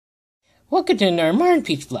Welcome to our Martin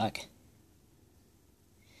Peach vlog.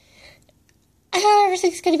 I hope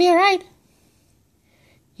everything's gonna be alright.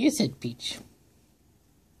 You said Peach.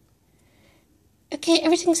 Okay,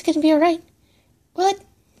 everything's gonna be alright. What?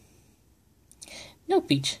 No,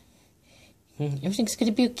 Peach. Everything's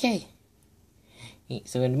gonna be okay.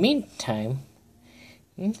 So in the meantime,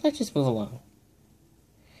 let's just move along.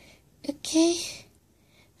 Okay.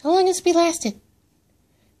 How long has it lasted?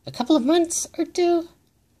 A couple of months or two?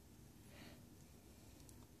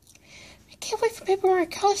 I can't wait for Paper Mario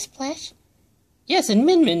Color Splash. Yes, and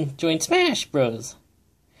Min Min joined Smash Bros.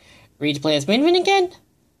 Ready to play as Min Min again?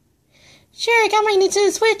 Sure, I got my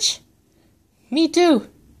Nintendo Switch. Me too.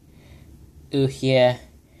 Ooh, yeah.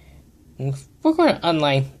 We're going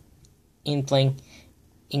online in playing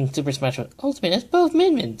in Super Smash Bros. Ultimate as both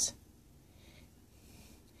Min Mins.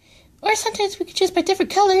 Or sometimes we could choose by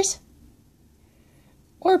different colors.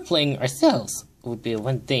 Or playing ourselves would be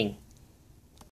one thing